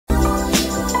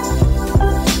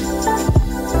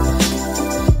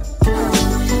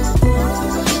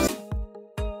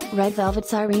Red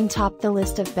Velvet's Irene topped the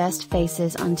list of best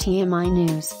faces on TMI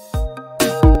News.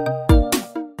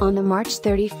 On the March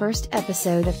 31st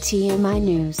episode of TMI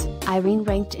News, Irene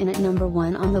ranked in at number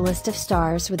 1 on the list of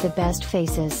stars with the best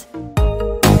faces.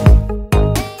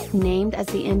 Named as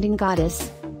the ending goddess,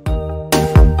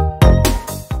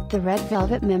 the Red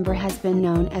Velvet member has been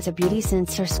known as a beauty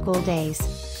since her school days.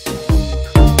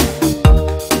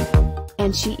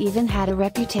 And she even had a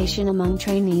reputation among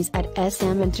trainees at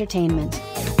SM Entertainment.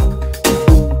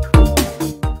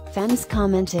 Fans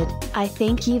commented, "I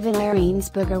think even Irene's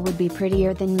booger would be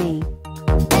prettier than me.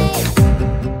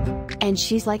 And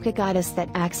she's like a goddess that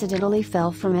accidentally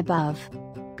fell from above."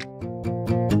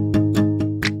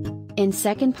 In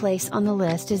second place on the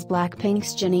list is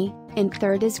BLACKPINK's Jennie, in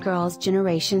third is Girls'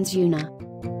 Generation's YoonA.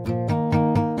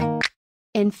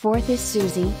 In fourth is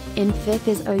Suzy, in fifth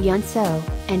is 𝐃𝐢𝐬𝐜𝐸,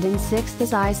 and in sixth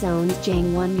is IZONE's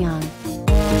Jang.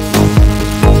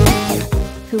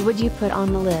 Who would you put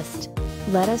on the list?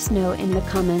 Let us know in the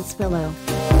comments below.